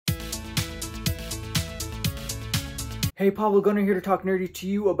Hey, Pablo Gunner here to talk nerdy to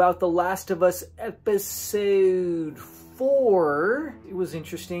you about The Last of Us episode 4. It was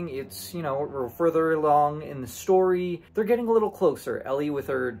interesting. It's, we're further along in the story. They're getting a little closer. Ellie with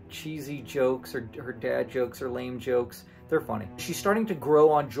her cheesy jokes, her dad jokes, her lame jokes. They're funny. She's starting to grow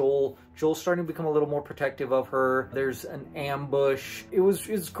on Joel. Joel's starting to become a little more protective of her. There's an ambush.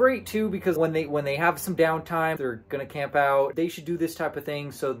 It's great too, because when they have some downtime, they're gonna camp out. They should do this type of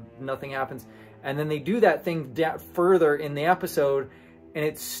thing so nothing happens. And then they do that thing further in the episode, and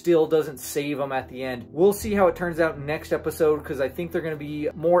it still doesn't save them at the end. We'll see how it turns out next episode, because I think they're going to be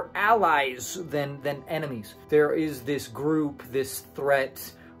more allies than enemies. There is this group, this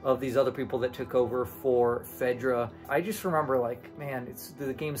threat of these other people that took over for Fedra. I just remember, like, man,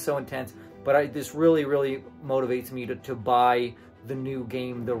 the game's so intense, but this really, really motivates me to buy the new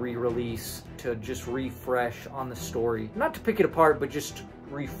game, the re-release, to just refresh on the story. Not to pick it apart, but just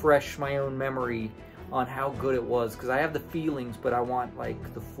refresh my own memory on how good it was, because I have the feelings, but I want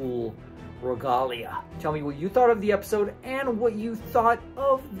like the full regalia. Tell me what you thought of the episode and what you thought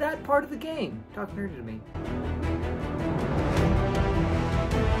of that part of the game. Talk nerdy to me.